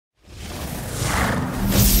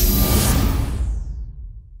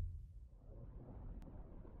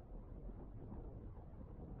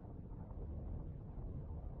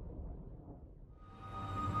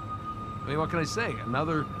mean, what can I say?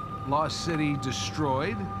 Another lost city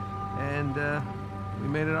destroyed, and we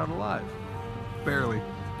made it out alive. Barely.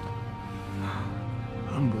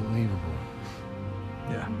 Unbelievable.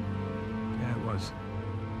 Yeah. Yeah, it was.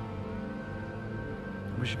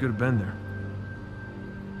 I wish you could have been there.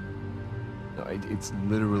 No, it's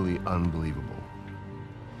literally unbelievable.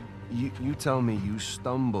 You tell me you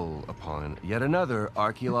stumble upon yet another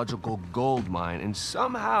archaeological gold mine, and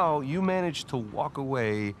somehow you manage to walk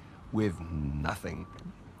away with nothing.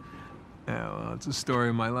 Yeah, well, it's a story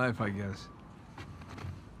of my life, I guess.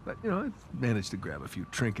 But, you know, I've managed to grab a few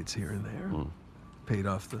trinkets here and there. Paid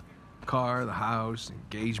off the car, the house,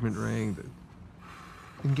 engagement ring,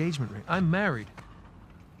 Engagement ring. I'm married.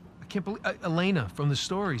 I can't believe... Elena, from the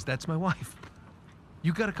stories, that's my wife.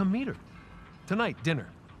 You gotta come meet her. Tonight, dinner.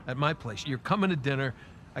 At my place. You're coming to dinner.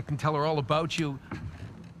 I can tell her all about you.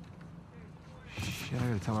 Shit, I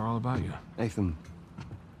gotta tell her all about you. Nathan,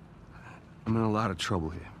 I'm in a lot of trouble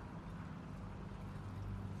here.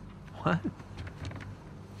 What?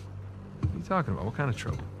 What are you talking about? What kind of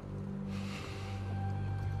trouble?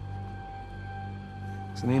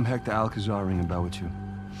 Does the name Hector Alcazar ring a bell with you?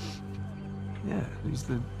 Yeah, he's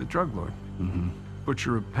the drug lord. Mm-hmm.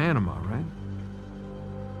 Butcher of Panama, right?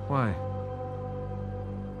 Why?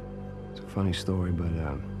 It's a funny story, but,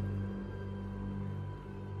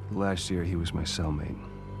 last year he was my cellmate.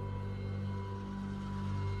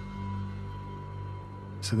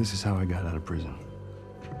 So this is how I got out of prison.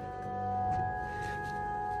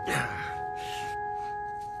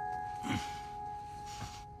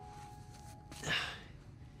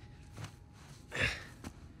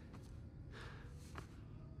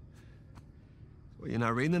 Well, you're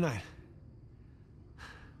not reading tonight?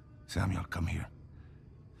 Samuel, come here.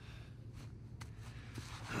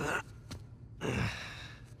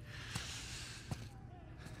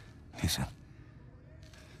 Listen.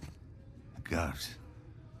 The guards.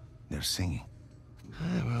 They're singing.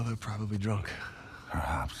 Well, they're probably drunk.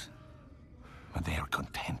 Perhaps. But they are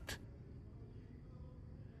content.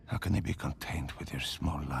 How can they be content with their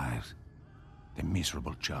small lives? Their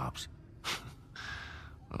miserable jobs?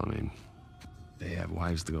 Well, I mean, they have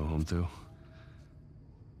wives to go home to.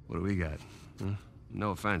 What do we got? Huh?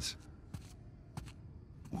 No offense.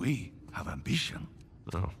 We have ambition.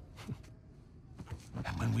 Oh.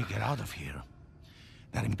 And when we get out of here,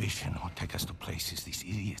 that ambition will take us to places these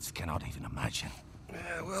idiots cannot even imagine.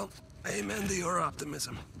 Yeah, well, amen to your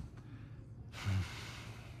optimism.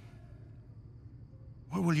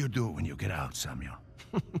 What will you do when you get out, Samuel?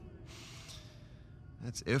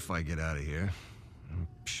 That's if I get out of here. I'm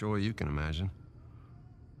sure you can imagine.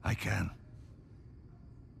 I can.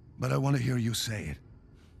 But I want to hear you say it.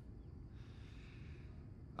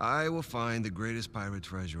 I will find the greatest pirate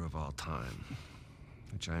treasure of all time,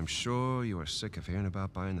 which I am sure you are sick of hearing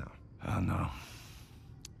about by now. Oh, no.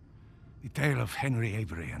 The tale of Henry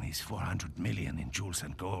Avery and his 400 million in jewels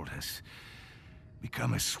and gold has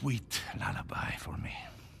become a sweet lullaby for me.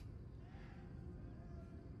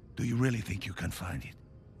 Do you really think you can find it?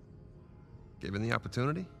 Given the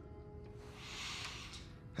opportunity?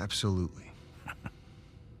 Absolutely.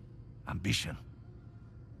 Ambition.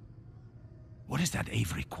 What is that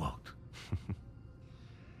Avery quote?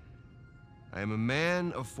 I am a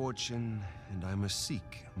man of fortune, and I must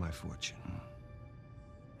seek my fortune.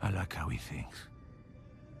 I like how he thinks.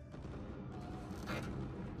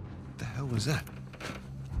 What the hell was that?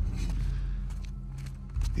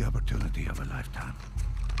 The opportunity of a lifetime.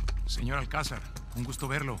 Señor Alcázar, un gusto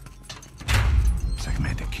verlo.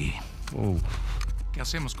 Sáqueme de aquí. Oh. ¿Qué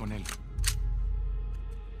hacemos con él?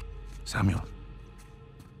 Samuel,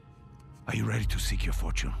 are you ready to seek your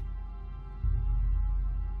fortune?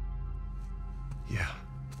 Yeah.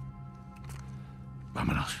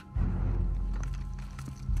 Vámonos.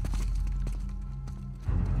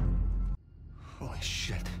 Holy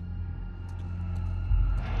shit.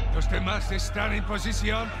 ¿Los demás están en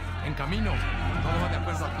posición? En camino. Todo va de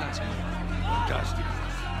acuerdo al plan, señor. Fantastic.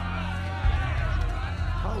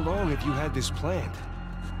 How long have you had this planned?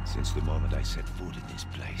 Since the moment I set foot in this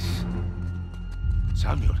place.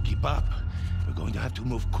 Samuel, keep up. We're going to have to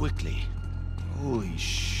move quickly. Holy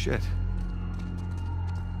shit.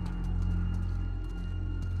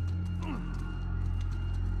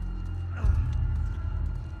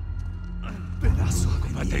 Pedazo de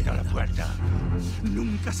mierda. La puerta.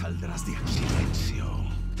 Nunca saldrás de aquí. Silencio.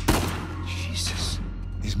 Jesus.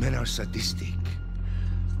 These men are sadistic.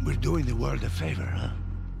 We're doing the world a favor, huh?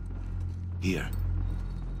 Here.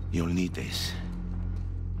 You'll need this.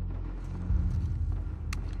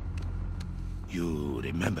 You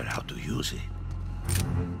remember how to use it?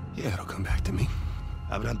 Yeah, it'll come back to me.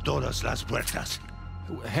 Abran todas las puertas.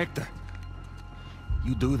 Hector,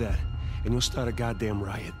 You do that, and you'll start a goddamn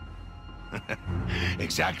riot.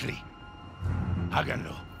 Exactly.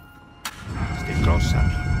 Háganlo. Stay close,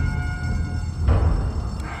 Samuel.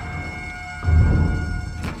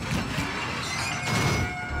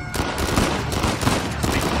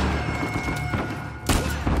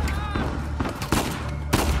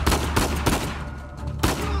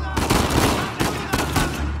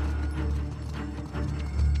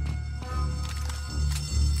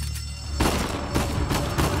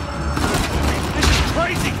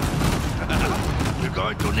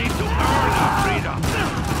 Going to need to earn our freedom.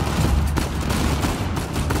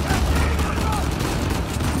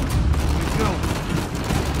 Let's go.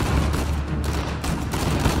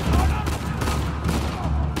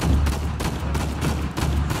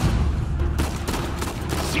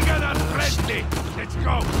 Sigan al frente. Let's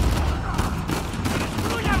go.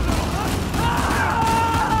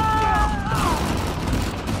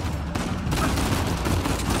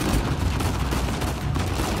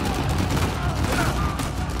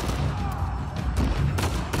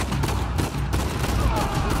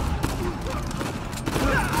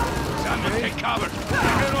 Cover.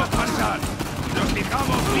 Déjenos pasar. Nos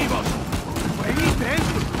dejamos vivos.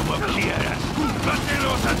 Como quieras.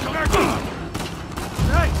 Mátenos a tocar.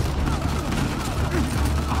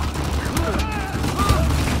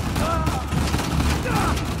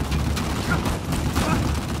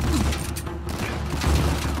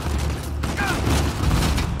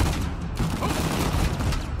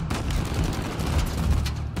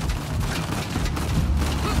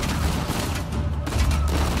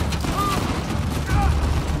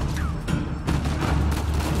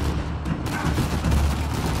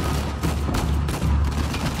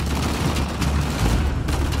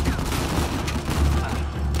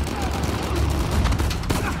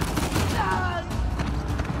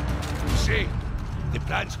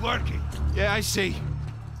 It's working. Yeah, I see.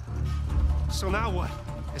 So now what?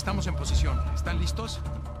 Estamos en posición. ¿Están listos?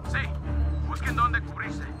 Sí. Busquen dónde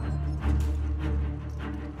cubrirse.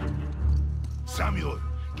 Samuel,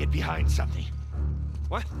 get behind something.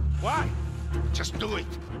 What? Why? Just do it.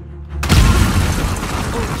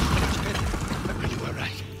 Are you all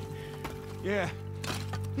right? Yeah.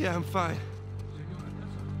 Yeah, I'm fine.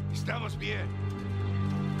 Estamos bien.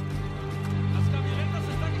 Las camionetas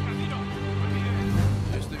están en camino.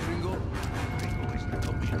 Este gringo. Gringo está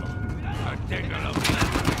conmigo. Manténgalo.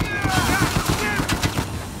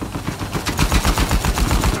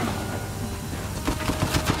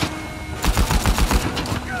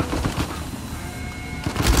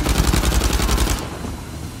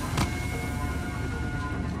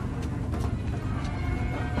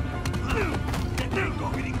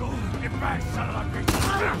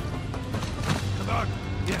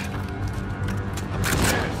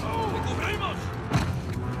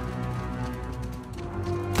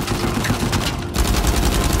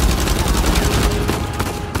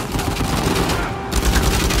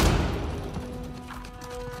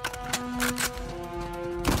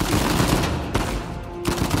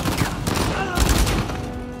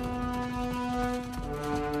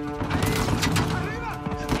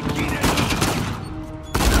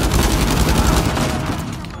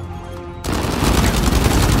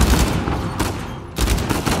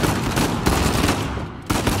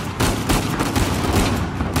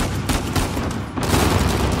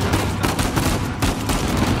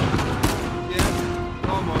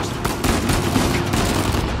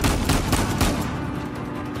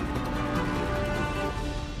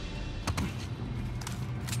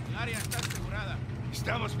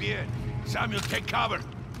 Estamos bien. Samuel, take cover.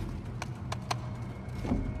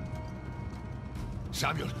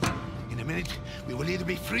 Samuel, in a minute, we will either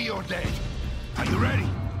be free or dead. Are you ready?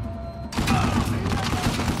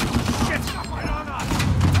 Shit! Right on us!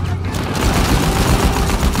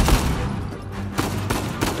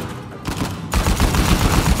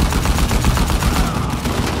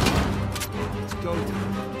 Let's go.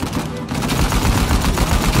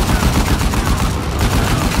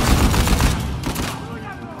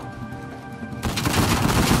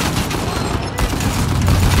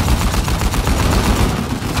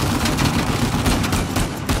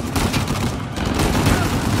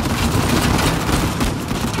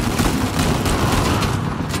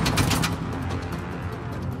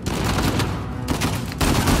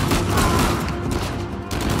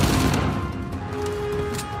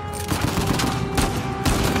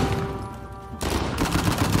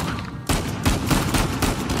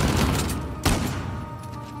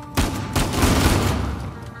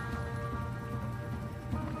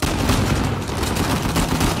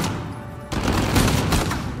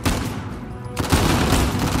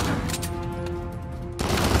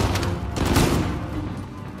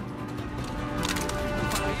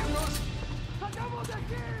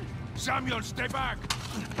 Samuel, stay back!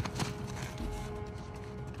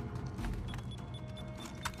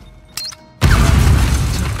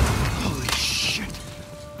 Holy shit!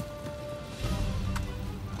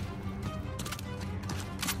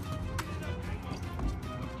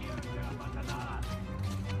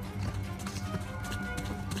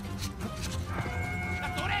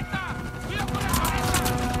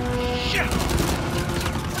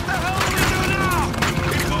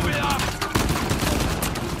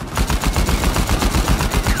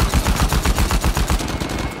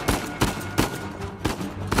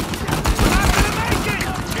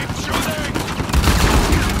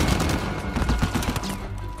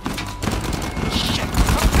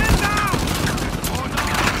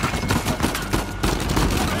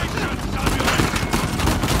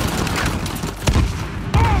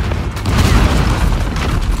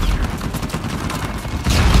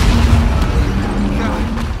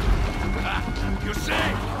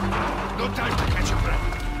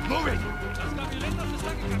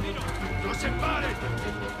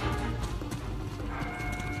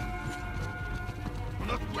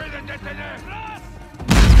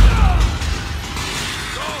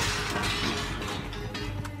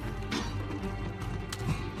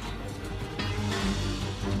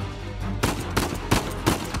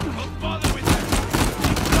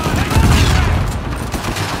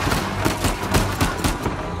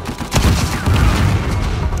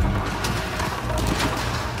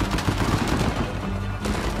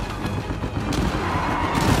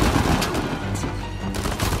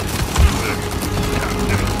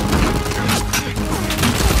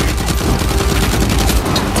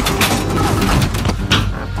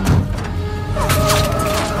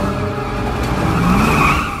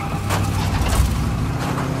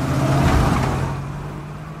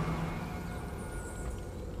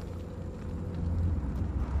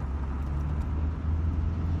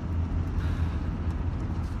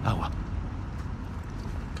 Agua.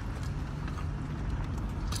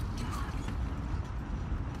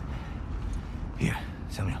 Here,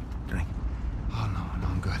 Samuel, drink. Oh, no,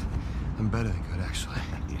 I'm good. I'm better than good, actually.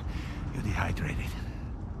 You're dehydrated.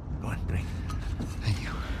 Go on, drink. Thank you.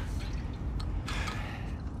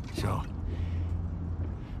 So,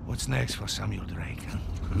 what's next for Samuel Drake,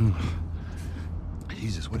 huh?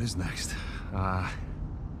 Jesus, what is next? I'm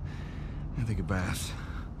gonna take a bath.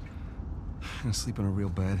 I'm gonna sleep on a real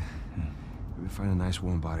bed. Maybe find a nice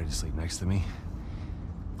warm body to sleep next to me.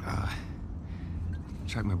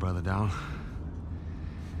 Track my brother down.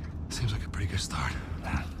 Seems like a pretty good start.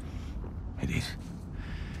 It is.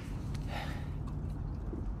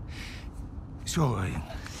 So,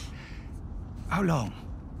 how long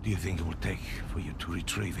do you think it will take for you to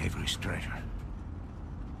retrieve Avery's treasure?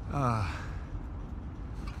 I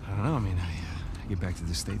don't know. I mean, I get back to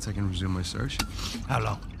the States, I can resume my search. How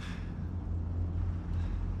long?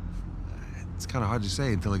 It's kind of hard to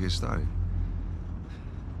say until I get started.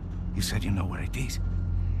 You said you know where it is.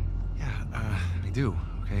 Yeah, I do,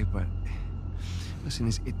 okay? But listen,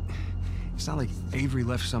 it's not like Avery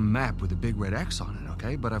left some map with a big red X on it,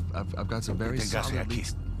 okay? But I've got some very solid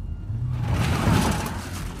leads.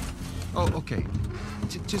 Oh, okay.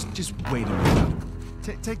 Just wait a minute.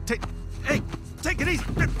 Hey, take it easy.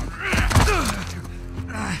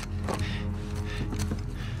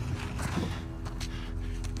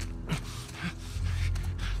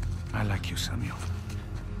 I like you, Samuel.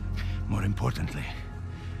 More importantly,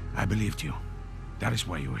 I believed you. That is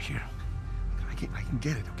why you were here. I can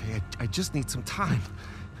get it, okay? I just need some time.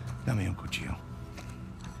 Dame un cuchillo.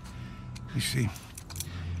 You see,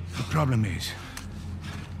 the problem is,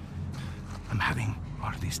 I'm having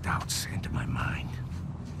all these doubts into my mind.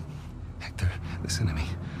 Hector, listen to me.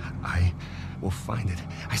 I will find it.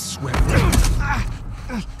 I swear.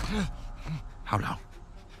 How long?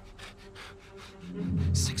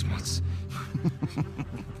 6 months.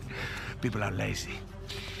 People are lazy.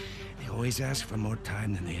 They always ask for more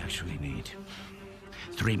time than they actually need.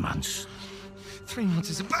 3 months. 3 months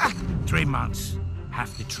is a... 3 months.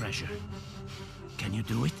 Half the treasure. Can you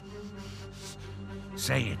do it?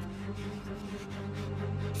 Say it.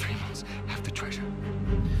 3 months, half the treasure.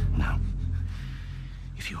 Now,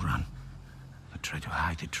 if you run, or try to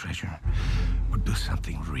hide the treasure, or do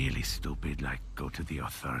something really stupid like go to the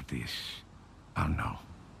authorities, I'll know.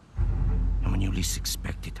 And when you least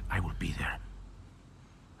expect it, I will be there.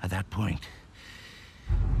 At that point,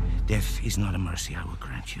 death is not a mercy I will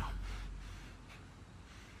grant you.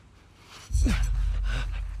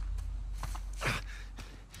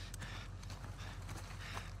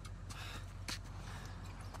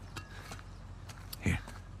 Here.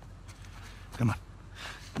 Come on.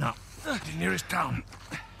 Now, the nearest town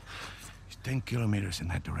is 10 kilometers in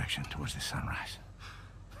that direction towards the sunrise.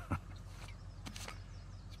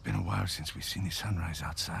 It's been a while since we've seen the sunrise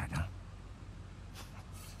outside, huh?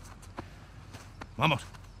 Vamos.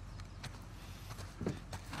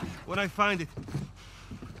 When I find it...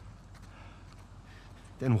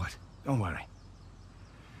 Then what? Don't worry.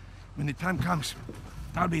 When the time comes,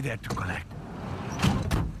 I'll be there to collect.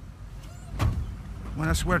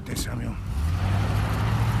 Buena suerte, Samuel.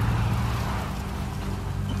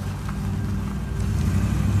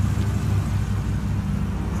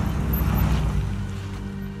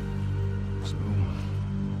 So,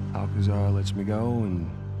 Alcazar lets me go, and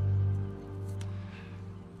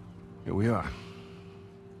here we are.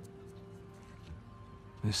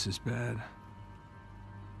 This is bad.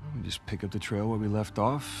 We just pick up the trail where we left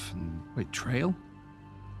off, and... Wait, trail?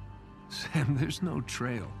 Sam, there's no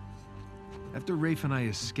trail. After Rafe and I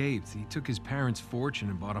escaped, he took his parents' fortune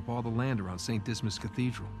and bought up all the land around St. Dismas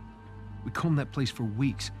Cathedral. We combed that place for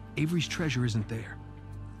weeks. Avery's treasure isn't there.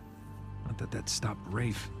 Not that that stopped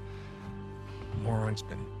Rafe. The moron's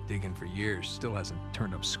been digging for years, still hasn't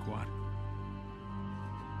turned up squat.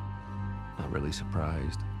 Not really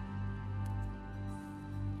surprised.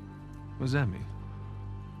 What does that mean?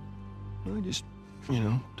 Well, I just,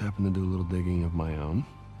 happened to do a little digging of my own.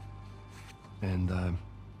 And, I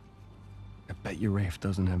bet you Rafe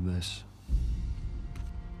doesn't have this.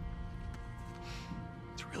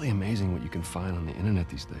 It's really amazing what you can find on the internet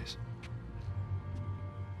these days.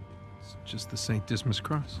 It's just the St. Dismas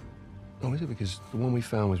cross. Oh, is it? Because the one we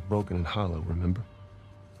found was broken and hollow, remember?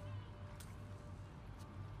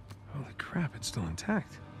 Holy crap, it's still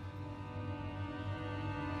intact.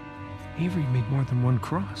 Avery made more than one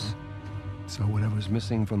cross. So whatever's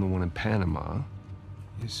missing from the one in Panama...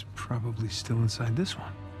 is probably still inside this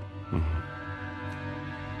one. Mm-hmm.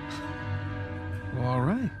 Well, all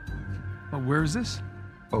right. Well, where is this?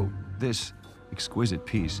 Oh, this exquisite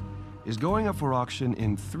piece is going up for auction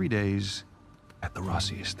in 3 days at the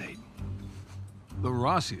Rossi estate. The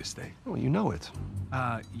Rossi estate? Oh, you know it.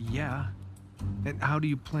 Yeah. And how do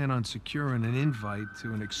you plan on securing an invite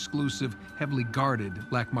to an exclusive, heavily guarded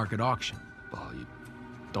black market auction? Well, you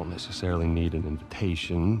don't necessarily need an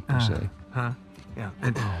invitation, per se. Huh? Yeah.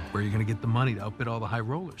 And where are you gonna get the money to outbid all the high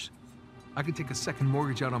rollers? I could take a second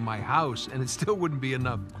mortgage out on my house, and it still wouldn't be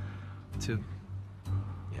enough to...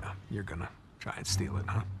 Yeah, you're gonna try and steal it,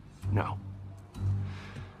 huh? No.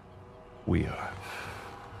 We are.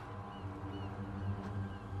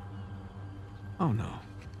 Oh, no.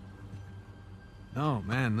 No,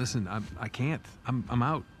 man, listen, I can't. I'm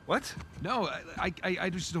out. What? No, I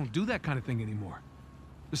just don't do that kind of thing anymore.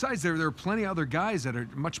 Besides, there are plenty of other guys that are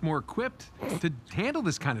much more equipped to handle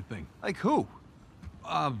this kind of thing. Like who?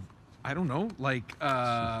 I don't know, like,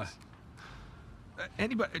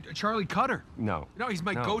 anybody, Charlie Cutter. No. No, he's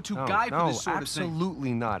my go-to guy for this sort of thing.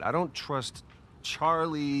 Absolutely not. I don't trust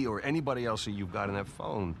Charlie or anybody else that you've got on that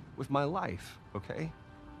phone with my life, okay?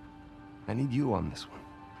 I need you on this one.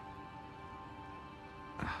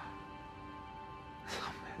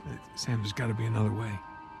 Oh, man, Sam, there's got to be another way.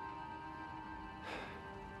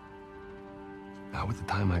 Not with the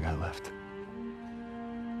time I got left.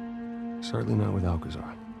 Certainly not with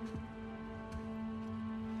Alcazar.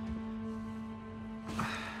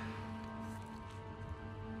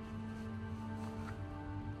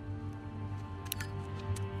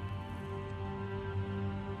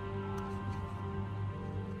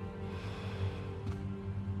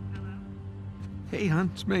 Hey,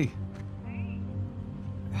 hon, it's me.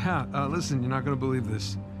 Yeah, listen, you're not gonna believe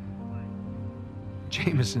this.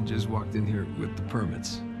 Jameson just walked in here with the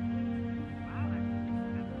permits.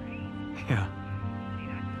 Yeah.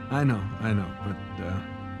 I know, but,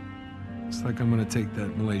 looks like I'm gonna take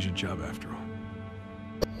that Malaysia job after all.